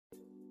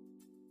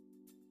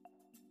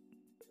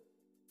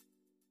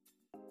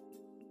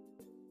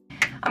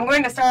I'm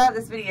going to start out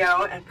this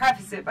video and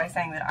preface it by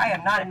saying that I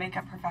am not a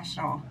makeup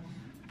professional,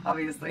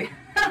 obviously.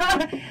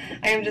 I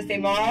am just a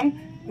mom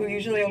who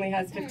usually only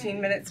has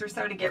 15 minutes or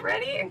so to get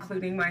ready,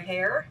 including my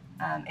hair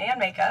and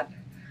makeup.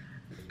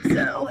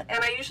 So,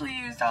 and I usually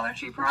use Dollar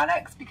Tree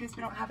products because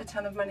we don't have a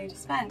ton of money to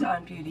spend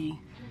on beauty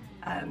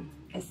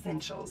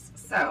essentials.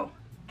 So,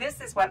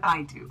 this is what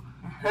I do.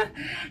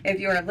 If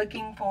you are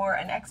looking for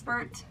an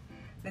expert,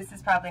 this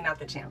is probably not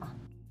the channel.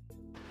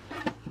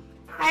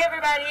 Hi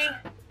everybody!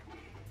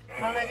 I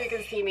don't know if you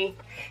can see me.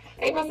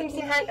 April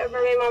Simpson Hunt of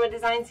Mermaid Mama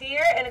Designs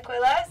here, and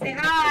Aquila, say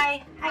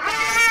hi!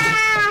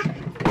 Hi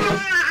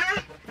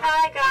guys!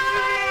 Hi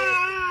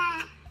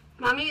guys!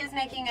 Mommy is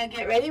making a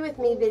get ready with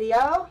me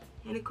video,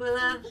 and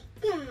Aquila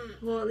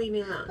won't leave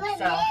me alone.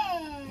 So,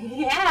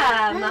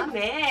 yeah,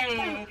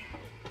 Mommy!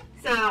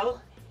 So,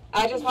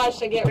 I just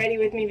watched a get ready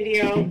with me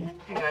video.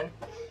 Hang on.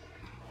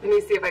 Let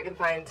me see if I can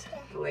find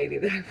the lady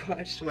that I've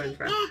watched one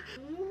from.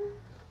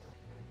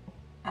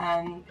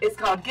 It's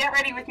called Get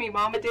Ready With Me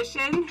Mom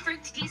Edition, and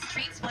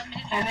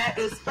that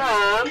is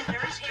from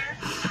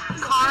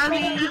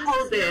Carly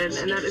Holden,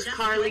 and that is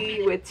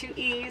Carly with 2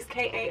 E's,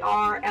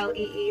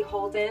 K-A-R-L-E-E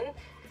Holden.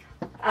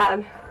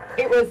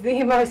 It was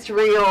the most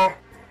real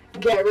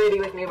Get Ready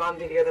With Me Mom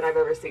video that I've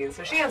ever seen,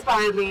 so she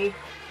inspired me.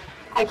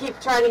 I keep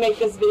trying to make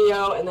this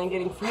video and then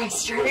getting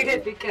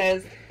frustrated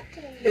because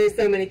there's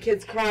so many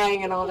kids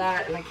crying and all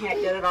that, and I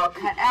can't get it all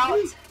cut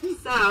out.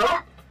 So,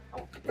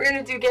 we're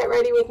going to do Get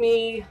Ready With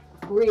Me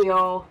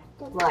Real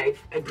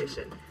Life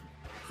Edition.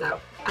 So,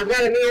 I've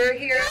got a mirror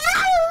here.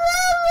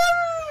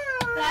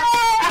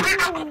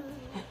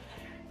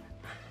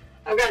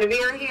 I've got a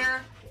mirror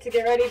here to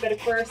get ready, but of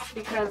course,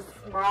 because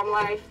mom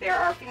life, there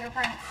are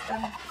fingerprints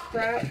and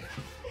crap.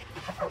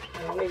 I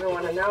don't even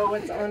want to know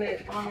what's on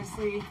it,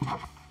 honestly.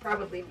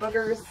 Probably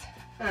boogers.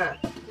 Huh.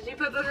 Did you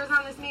put boogers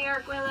on this mirror,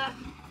 Aquila?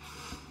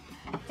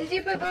 Did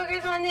you put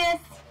boogers on this?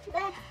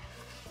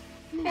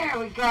 There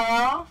we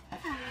go.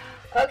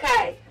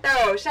 Okay,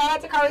 so shout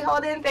out to Carly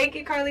Holden. Thank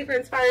you, Carly, for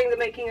inspiring the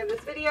making of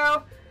this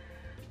video.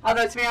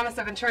 Although, to be honest,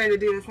 I've been trying to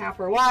do this now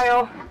for a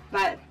while,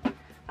 but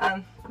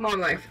mom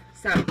life.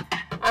 So,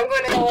 I'm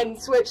going to go ahead and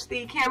switch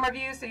the camera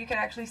view so you can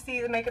actually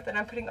see the makeup that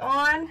I'm putting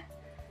on.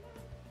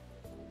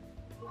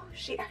 Ooh,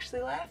 she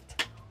actually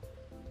left.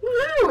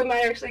 Woohoo! We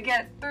might actually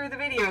get through the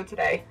video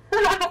today.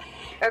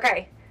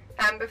 Okay,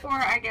 before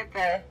I get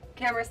the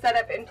camera set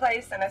up in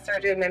place and I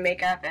start doing my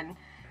makeup, and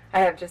I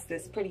have just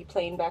this pretty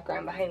plain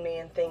background behind me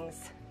and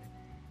things,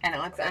 and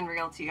it looks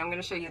unreal to you. I'm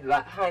going to show you the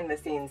behind the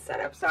scenes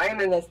setup. So I am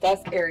in this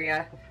desk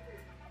area,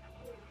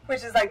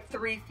 which is like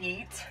 3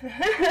 feet,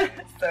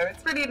 so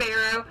it's pretty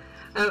narrow.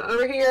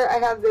 Over here I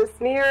have this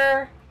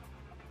mirror,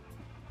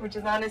 which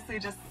is honestly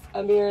just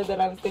a mirror that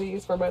I was going to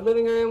use for my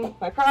living room,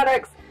 my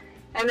products,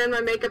 and then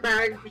my makeup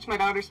bag, which my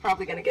daughter's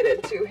probably going to get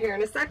into here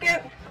in a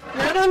second.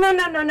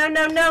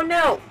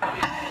 No.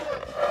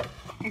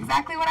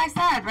 Exactly what I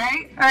said,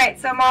 right? Alright,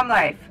 so mom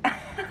life.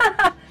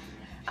 I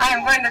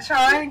am going to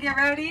try and get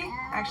ready.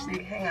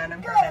 Actually, hang on,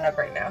 I'm burning up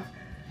right now.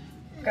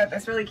 I've got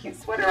this really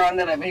cute sweater on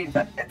that I made,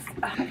 but it's,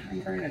 I'm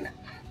burning up.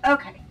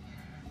 Okay.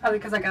 Probably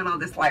because I got all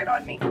this light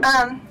on me.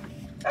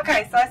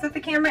 Okay, so I set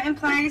the camera in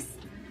place.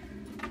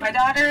 My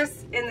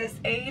daughter's in this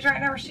age right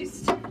now where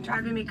she's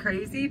driving me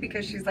crazy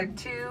because she's like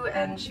 2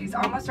 and she's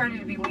almost ready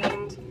to be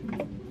weaned,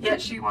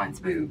 yet she wants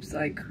boobs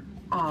like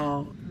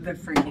all the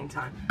freaking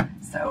time.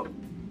 So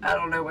I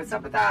don't know what's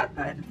up with that,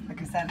 but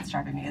like I said, it's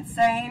driving me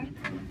insane.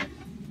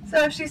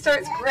 So if she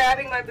starts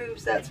grabbing my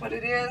boobs, that's what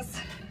it is.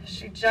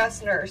 She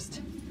just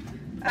nursed.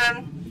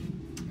 I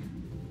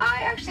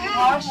actually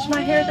washed my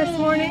hair this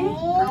morning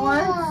for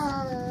once.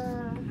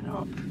 I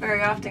don't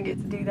very often get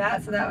to do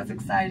that, so that was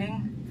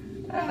exciting.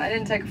 I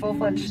didn't take a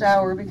full-fledged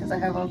shower because I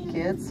have all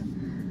kids,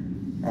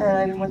 and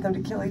I didn't want them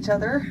to kill each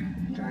other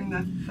during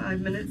the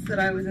 5 minutes that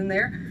I was in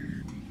there.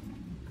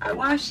 I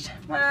washed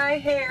my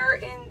hair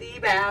in the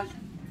bath,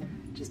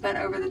 just bent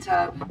over the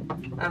tub.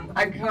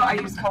 I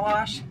use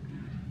co-wash.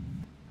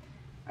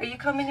 Are you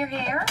combing your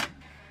hair?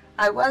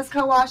 I was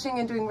co-washing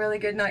and doing really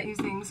good, not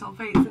using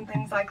sulfates and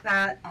things like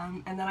that.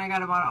 And then I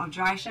got a bottle of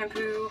dry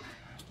shampoo.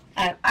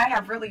 I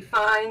have really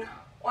fine,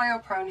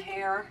 oil-prone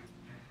hair.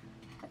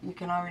 You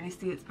can already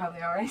see it's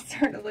probably already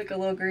starting to look a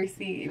little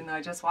greasy, even though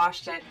I just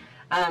washed it.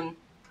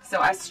 So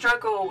I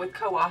struggle with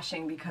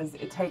co-washing because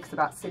it takes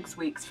about 6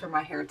 weeks for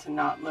my hair to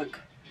not look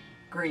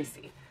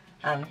greasy.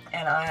 And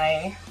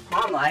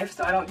mom life,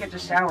 so I don't get to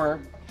shower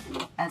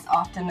as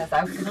often as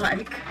I would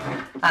like.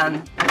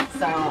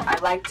 So I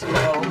like to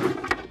go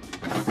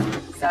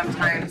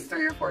sometimes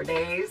 3 or 4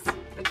 days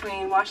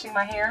between washing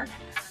my hair.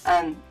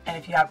 And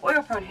if you have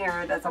oil-prone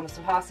hair, that's almost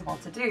impossible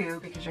to do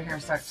because your hair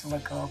starts to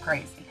look a little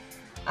crazy.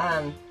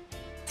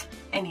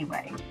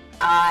 Anyway,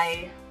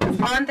 I was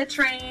on the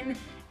train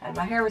and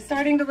my hair was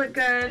starting to look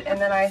good, and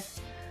then I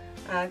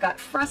got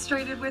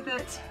frustrated with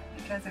it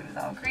because it was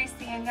all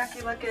greasy and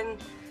yucky looking.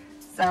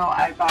 So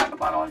I bought a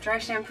bottle of dry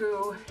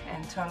shampoo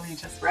and totally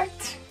just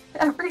wrecked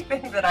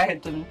everything that I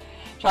had been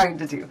trying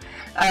to do.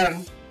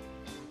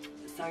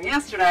 So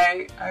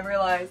yesterday I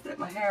realized that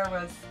my hair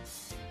was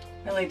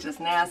really just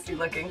nasty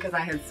looking because I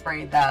had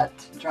sprayed that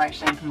dry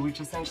shampoo,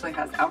 which essentially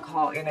has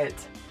alcohol in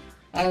it,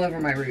 all over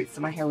my roots.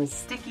 So my hair was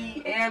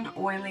sticky and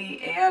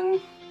oily and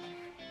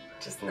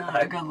just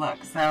not a good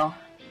look. So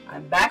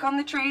I'm back on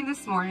the train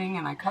this morning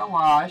and I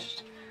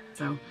co-washed.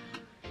 So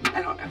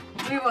I don't know.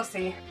 We will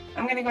see.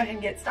 I'm going to go ahead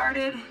and get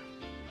started.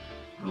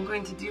 I'm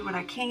going to do what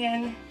I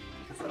can.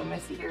 This little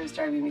Missy here is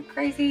driving me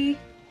crazy.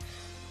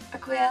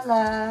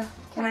 Aquila,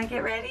 can I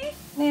get ready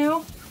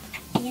now?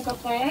 Can you go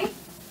play?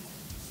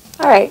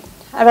 Alright,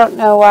 I don't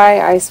know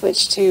why I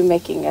switched to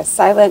making a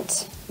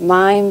silent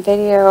mime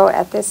video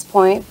at this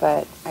point,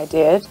 but I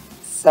did.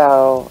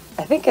 So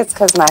I think it's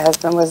because my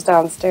husband was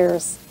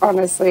downstairs,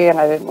 honestly, and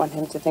I didn't want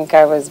him to think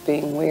I was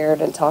being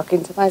weird and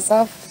talking to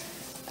myself,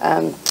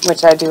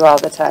 which I do all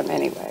the time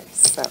anyway.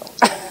 So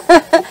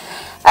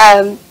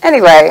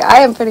anyway, I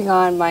am putting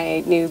on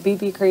my new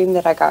BB cream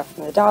that I got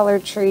from the Dollar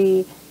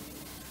Tree.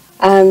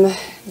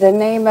 The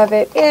name of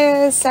it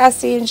is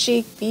Sassy and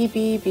Chic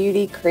BB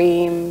Beauty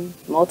Cream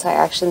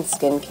Multi-Action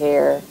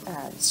Skincare.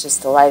 It's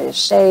just the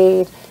lightest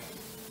shade.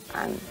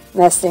 I'm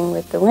messing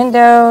with the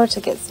window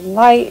to get some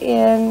light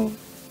in.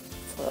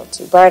 It's a little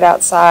too bright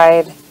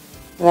outside. And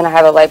then I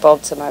have a light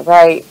bulb to my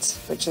right,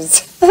 which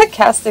is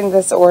casting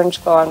this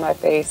orange glow on my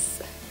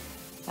face.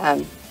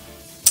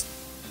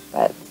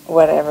 But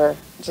whatever,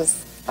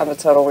 I'm a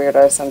total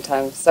weirdo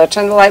sometimes. So I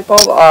turned the light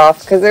bulb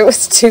off because it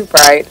was too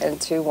bright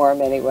and too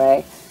warm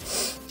anyway.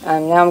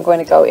 Now I'm going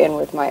to go in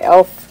with my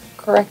e.l.f.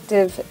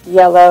 Corrective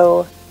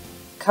Yellow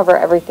Cover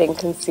Everything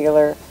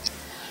Concealer.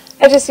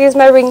 I just use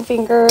my ring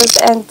fingers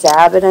and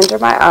dab it under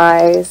my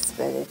eyes.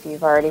 But if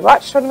you've already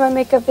watched one of my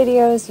makeup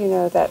videos, you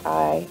know that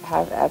I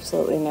have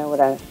absolutely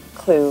no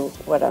clue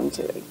what I'm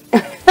doing.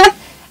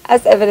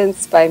 As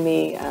evidenced by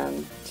me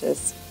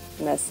just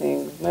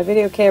messing with my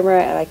video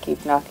camera and I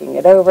keep knocking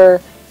it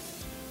over.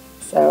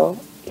 So,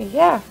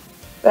 yeah,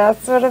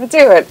 that's what I'm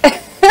doing.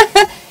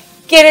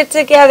 Get it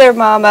together,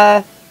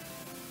 Mama.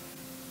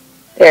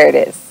 There it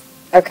is.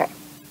 Okay.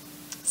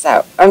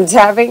 So, I'm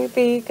dabbing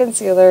the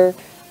concealer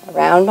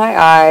around my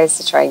eyes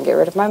to try and get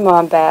rid of my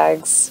mom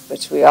bags,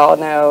 which we all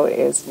know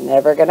is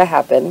never going to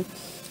happen.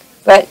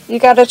 But you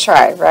got to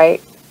try,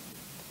 right?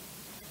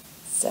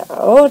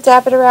 So,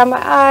 dab it around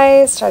my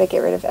eyes, try to get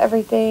rid of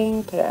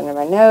everything, put it under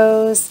my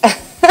nose,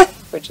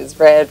 which is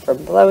red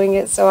from blowing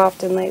it so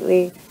often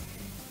lately.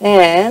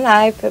 Then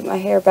I put my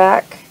hair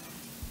back.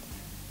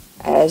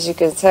 As you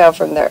can tell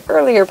from the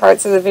earlier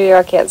parts of the video,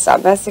 I can't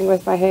stop messing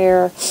with my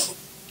hair.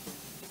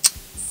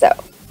 So,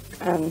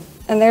 and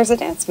there's a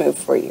dance move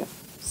for you.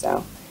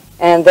 So,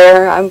 and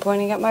there I'm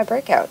pointing at my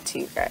breakout to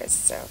you guys.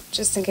 So,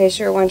 just in case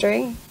you're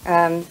wondering,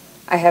 I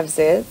have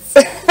zits.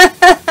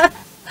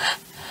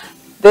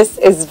 This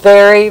is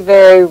very,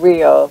 very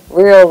real.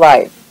 Real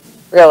life.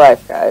 Real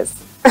life, guys.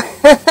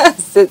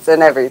 Zits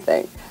and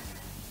everything.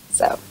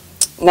 So,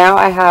 now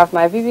I have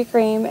my BB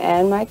cream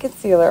and my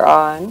concealer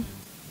on.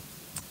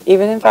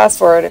 Even in fast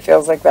forward, it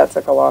feels like that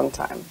took a long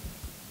time.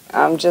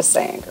 I'm just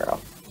saying,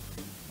 girl.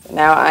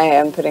 Now I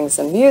am putting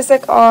some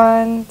music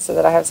on so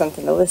that I have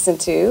something to listen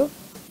to.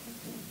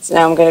 So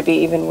now I'm going to be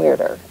even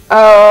weirder.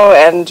 Oh,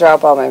 and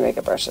drop all my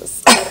makeup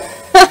brushes.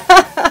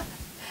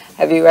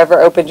 Have you ever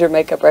opened your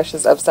makeup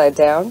brushes upside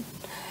down?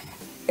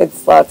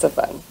 It's lots of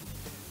fun.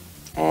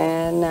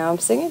 And now I'm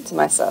singing to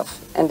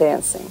myself and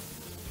dancing.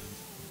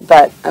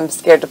 But I'm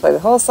scared to play the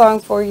whole song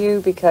for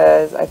you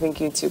because I think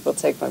YouTube will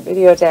take my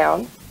video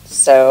down.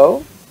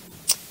 So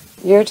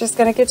you're just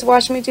going to get to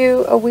watch me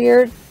do a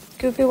weird,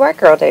 goofy white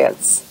girl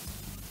dance.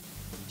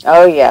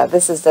 Oh yeah,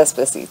 this is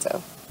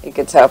Despacito. You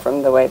could tell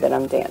from the way that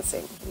I'm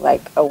dancing,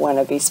 like a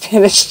wannabe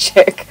Spanish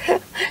chick.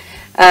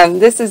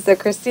 This is the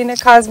Christina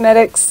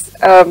Cosmetics,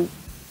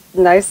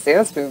 nice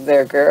dance move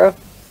there, girl.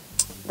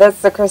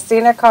 That's the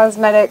Christina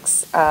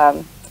Cosmetics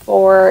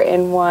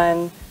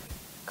 4-in-1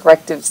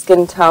 corrective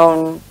skin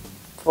tone,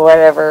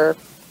 whatever.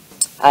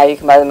 You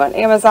can buy them on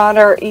Amazon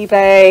or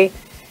eBay.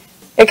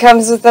 It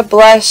comes with a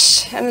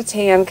blush and a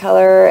tan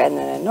color and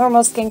then a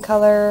normal skin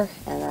color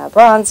and a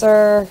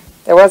bronzer.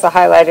 There was a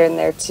highlighter in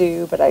there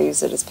too, but I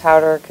use it as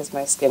powder because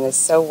my skin is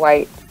so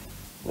white.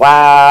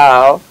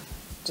 Wow.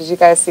 Did you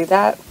guys see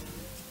that?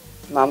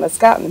 Mama's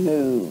got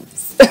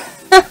moves.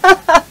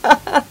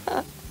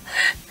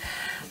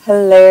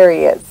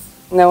 Hilarious.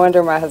 No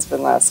wonder my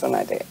husband laughs when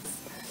I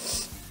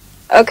dance.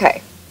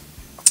 Okay.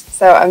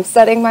 So I'm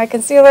setting my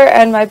concealer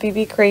and my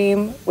BB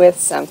cream with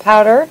some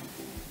powder.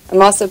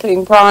 I'm also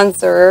putting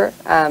bronzer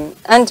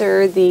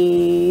under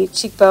the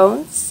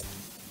cheekbones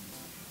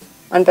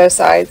on both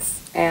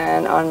sides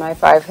and on my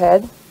 5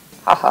 head.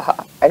 Ha ha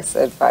ha, I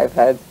said 5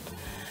 head.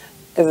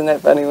 Isn't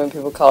it funny when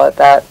people call it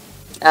that?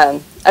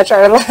 I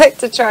like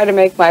to try to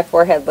make my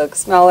forehead look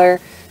smaller,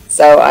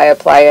 so I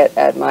apply it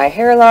at my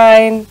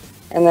hairline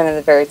and then at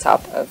the very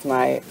top of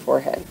my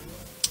forehead.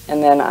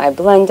 And then I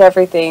blend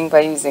everything by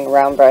using a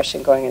round brush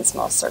and going in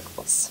small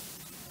circles.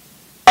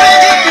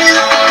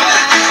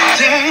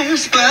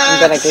 I'm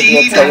gonna give you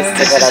a taste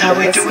of what I've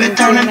been listening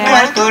to now.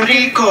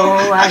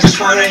 I just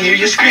wanna hear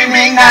you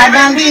screaming, ay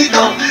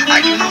bendito,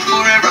 I quiero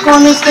forever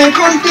cuando esté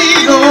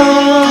contigo.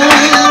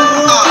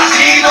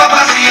 Pasito a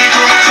pasito,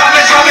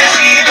 suave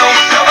suavecito,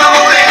 nos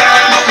vamos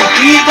pegando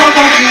poquito a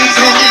poquito.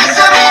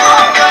 Esa mi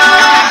boca,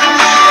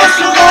 es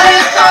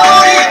lugares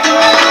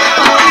favoritos.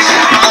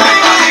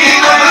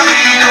 Pasito a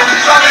pasito,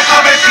 suave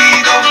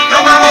suavecito,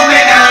 nos vamos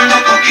pegando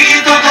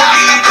poquito a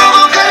poquito.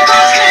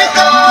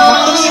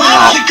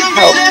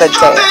 Help but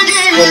dance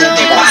when you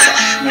hear that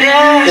song.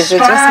 Is it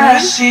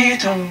just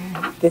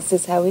me? This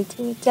is how we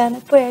do it down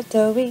in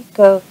Puerto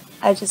Rico.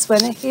 I just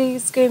want to hear you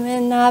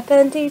screaming, ah,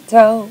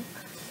 bendito.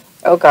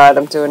 Oh God,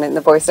 I'm doing it in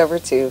the voiceover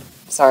too.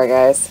 Sorry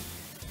guys.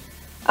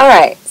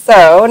 Alright,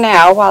 so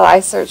now while I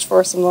search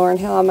for some Lauryn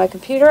Hill on my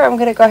computer, I'm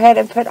going to go ahead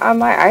and put on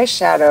my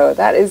eyeshadow.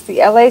 That is the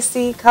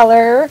LAC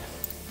color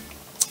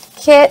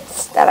kit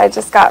that I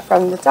just got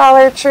from the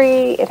Dollar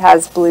Tree. It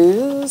has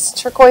blues,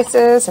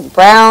 turquoises, and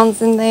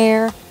browns in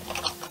there.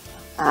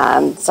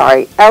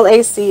 Sorry,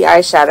 LAC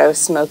eyeshadow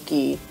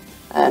smoky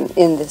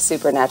in the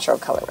Supernatural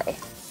colorway.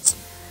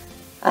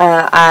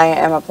 I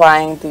am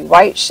applying the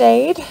white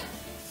shade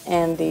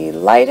and the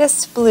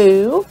lightest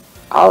blue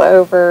all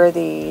over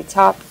the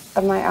top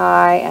of my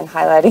eye and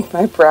highlighting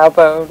my brow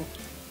bone.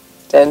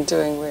 Then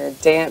doing weird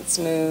dance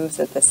moves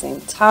at the same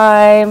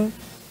time.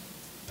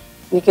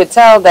 You could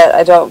tell that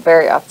I don't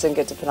very often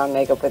get to put on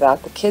makeup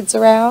without the kids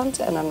around,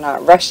 and I'm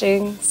not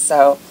rushing,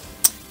 so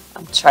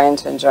I'm trying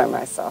to enjoy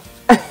myself.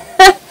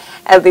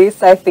 At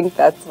least I think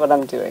that's what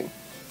I'm doing.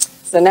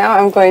 So now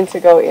I'm going to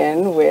go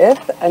in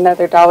with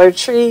another Dollar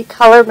Tree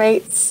Color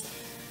Mates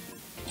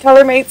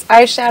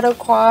eyeshadow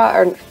quad,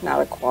 or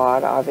not a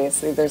quad,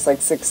 obviously, there's like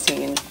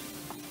 16,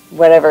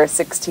 whatever a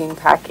 16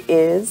 pack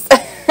is.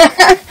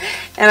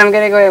 And I'm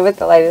going to go in with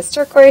the lightest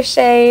turquoise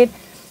shade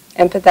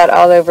and put that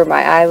all over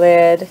my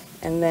eyelid.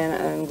 And then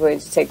I'm going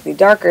to take the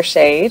darker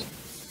shade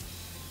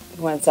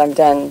once I'm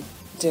done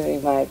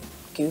doing my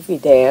goofy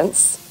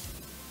dance.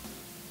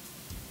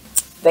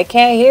 They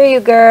can't hear you,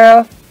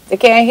 girl. They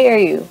can't hear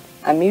you.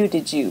 I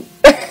muted you.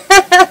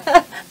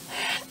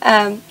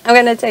 I'm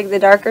going to take the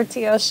darker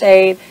teal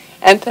shade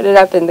and put it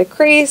up in the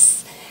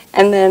crease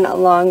and then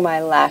along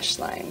my lash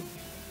line.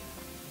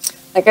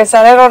 Like I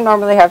said, I don't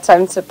normally have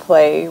time to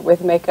play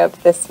with makeup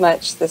this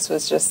much. This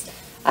was just,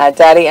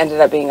 Daddy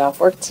ended up being off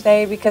work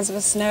today because of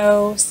the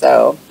snow,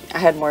 so I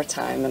had more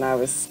time and I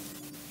was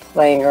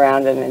playing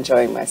around and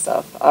enjoying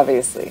myself,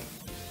 obviously.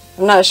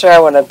 I'm not sure I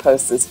want to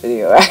post this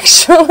video,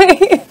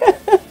 actually.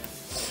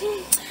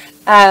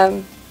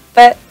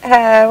 But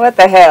what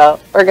the hell,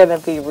 we're going to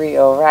be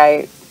real,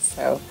 right?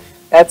 So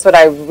that's what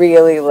I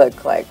really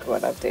look like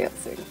when I'm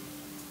dancing.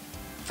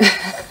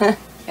 And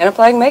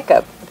applying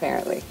makeup,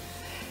 apparently.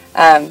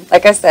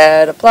 Like I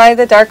said, apply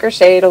the darker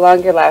shade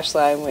along your lash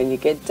line when you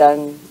get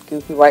done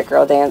goofy white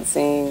girl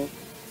dancing.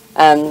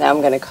 Now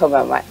I'm going to comb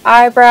out my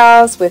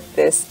eyebrows with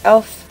this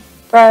e.l.f.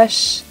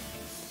 brush.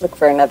 Look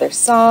for another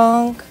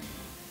song.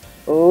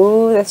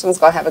 Ooh, this one's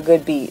going to have a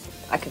good beat.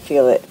 I can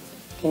feel it.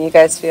 Can you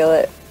guys feel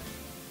it?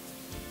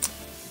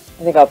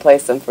 I think I'll play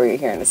some for you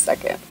here in a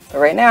second. But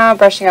right now I'm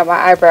brushing out my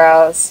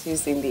eyebrows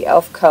using the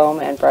e.l.f. comb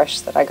and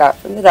brush that I got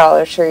from the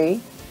Dollar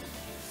Tree.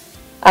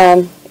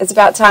 It's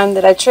about time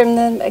that I trim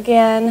them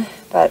again,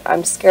 but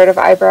I'm scared of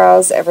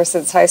eyebrows ever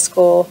since high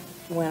school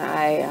when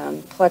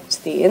I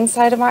plucked the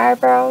inside of my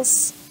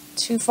eyebrows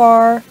too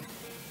far.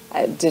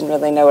 I didn't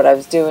really know what I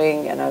was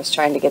doing, and I was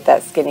trying to get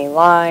that skinny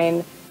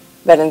line,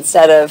 but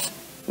instead of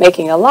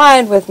making a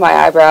line with my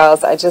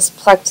eyebrows, I just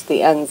plucked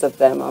the ends of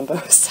them on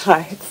both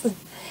sides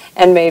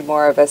and made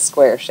more of a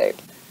square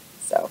shape.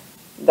 So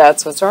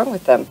that's what's wrong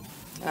with them.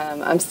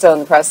 I'm still in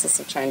the process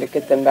of trying to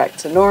get them back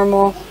to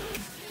normal.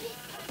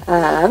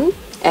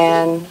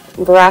 And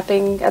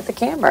rapping at the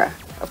camera,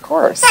 of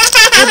course.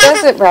 Who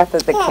doesn't rap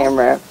at the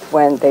camera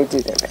when they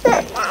do their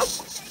makeup?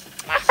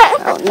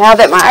 So now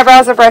that my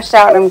eyebrows are brushed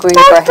out, I'm going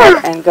to go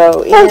ahead and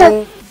go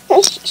in.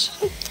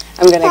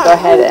 I'm going to go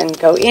ahead and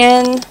go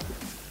in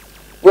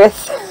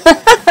with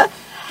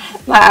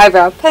my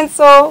eyebrow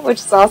pencil, which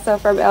is also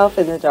from e.l.f.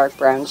 in the dark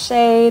brown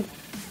shade.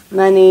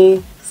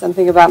 Money,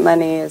 something about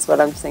money is what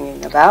I'm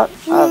singing about,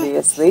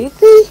 obviously.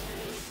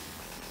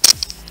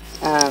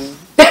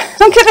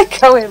 I'm going to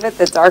go in with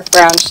the dark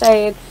brown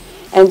shade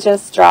and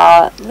just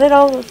draw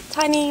little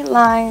tiny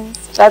lines,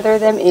 feather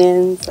them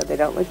in so they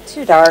don't look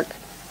too dark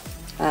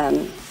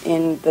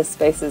in the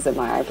spaces of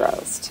my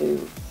eyebrows to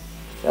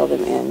fill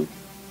them in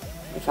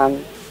if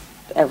I'm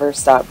ever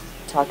stop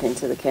talking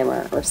to the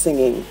camera or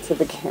singing to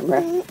the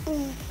camera.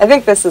 I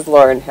think this is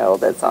Lauryn Hill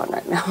that's on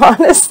right now,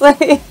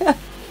 honestly.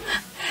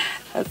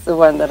 That's the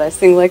one that I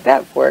sing like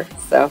that for.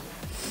 So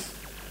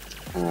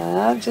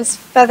just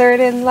feather it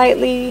in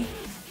lightly.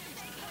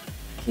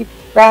 Keep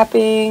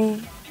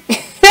wrapping.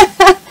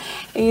 I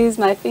use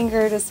my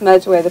finger to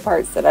smudge away the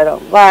parts that I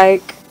don't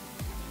like.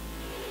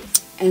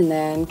 And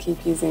then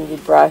keep using the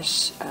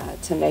brush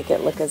to make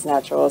it look as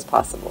natural as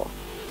possible.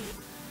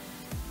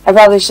 I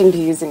probably shouldn't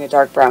be using a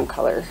dark brown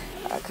color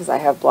because I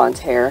have blonde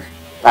hair.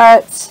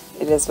 But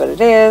it is what it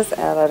is,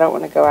 and I don't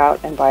want to go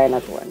out and buy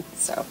another one.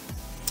 So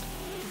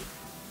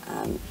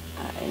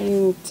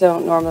I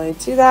don't normally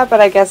do that, but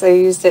I guess I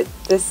used it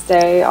this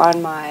day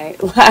on my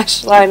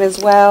lash line as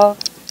well.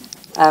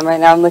 Right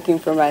now I'm looking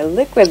for my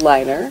liquid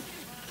liner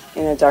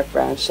in a dark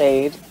brown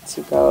shade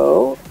to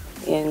go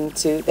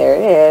into, there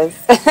it is.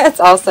 It's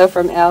also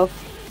from e.l.f.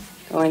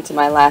 Go into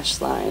my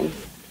lash line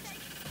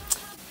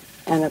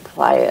and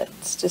apply it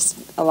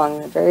just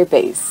along the very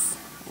base.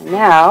 And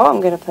now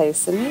I'm going to play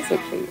some music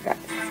for you guys.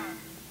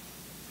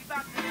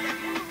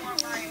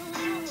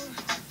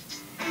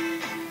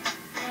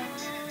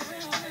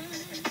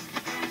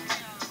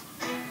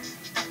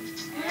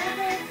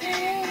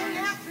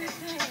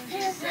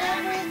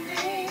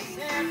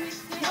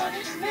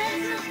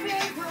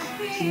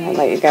 I'll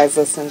let you guys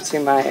listen to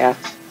my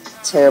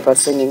terrible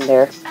singing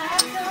there.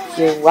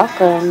 You're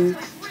welcome.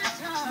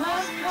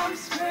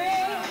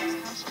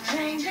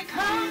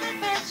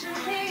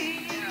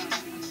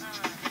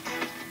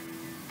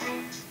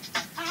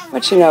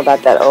 What you know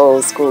about that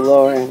old school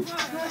Lauren?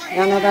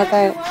 Y'all know about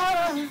that?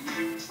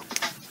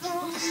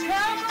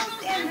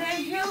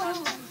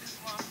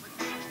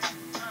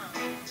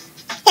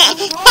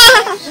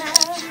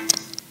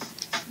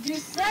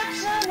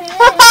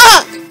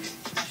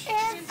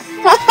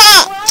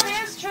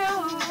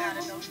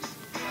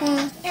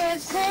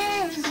 It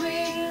seems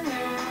we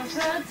lose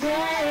the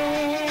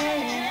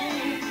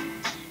day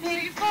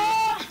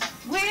before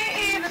we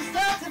even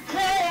start to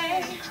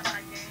play.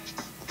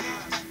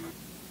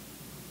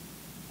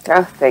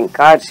 Oh, thank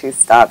God she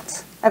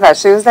stopped. I thought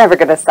she was never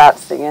going to stop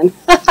singing.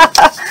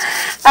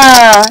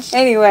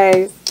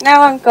 Anyways,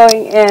 now I'm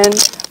going in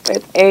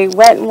with a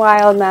Wet n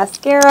Wild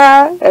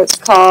mascara. It's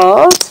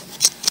called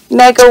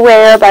Mega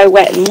Wear by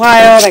Wet n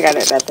Wild. I got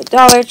it at the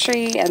Dollar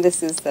Tree, and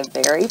this is the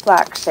very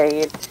black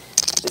shade.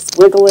 Just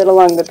wiggle it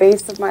along the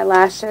base of my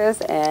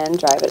lashes and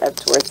drive it up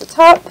towards the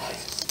top.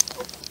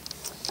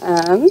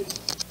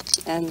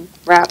 And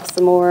wrap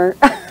some more.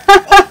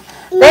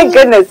 Thank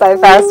goodness I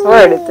fast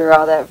forwarded through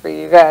all that for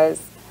you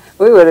guys.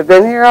 We would have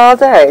been here all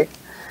day.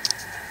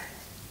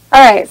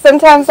 Alright,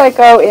 sometimes I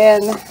go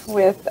in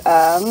with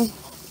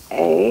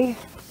a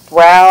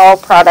brow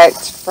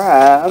product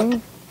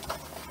from,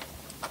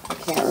 I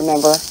can't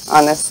remember,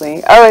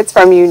 honestly. Oh, it's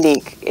from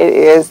Weaning. It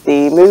is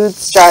the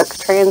Moodstruck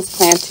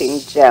Transplanting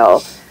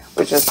Gel,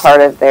 which is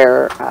part of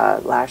their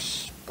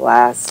Lash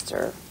Blast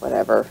or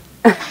whatever.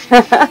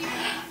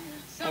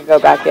 I go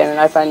back in and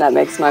I find that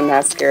makes my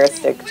mascara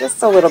stick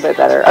just a little bit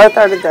better. Oh,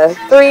 part of the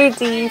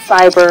 3D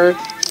Fiber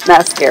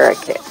Mascara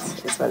Kit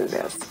is what it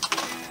is.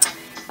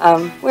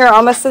 We're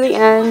almost to the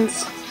end.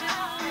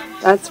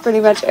 That's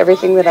pretty much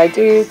everything that I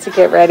do to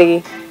get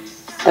ready.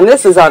 And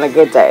this is on a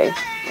good day.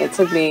 It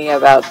took me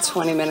about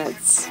 20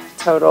 minutes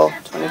total,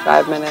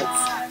 25 minutes.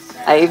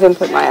 I even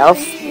put my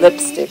e.l.f.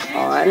 lipstick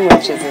on,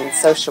 which is in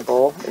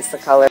Sociable, is the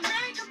color.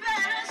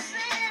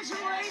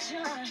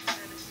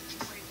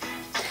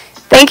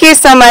 Thank you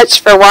so much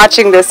for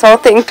watching this whole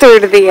thing through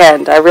to the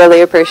end. I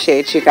really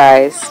appreciate you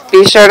guys.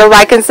 Be sure to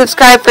like and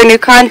subscribe for new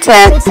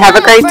content. Have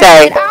a great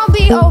day. I'll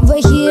be over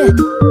here.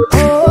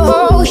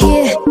 Oh,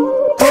 yeah.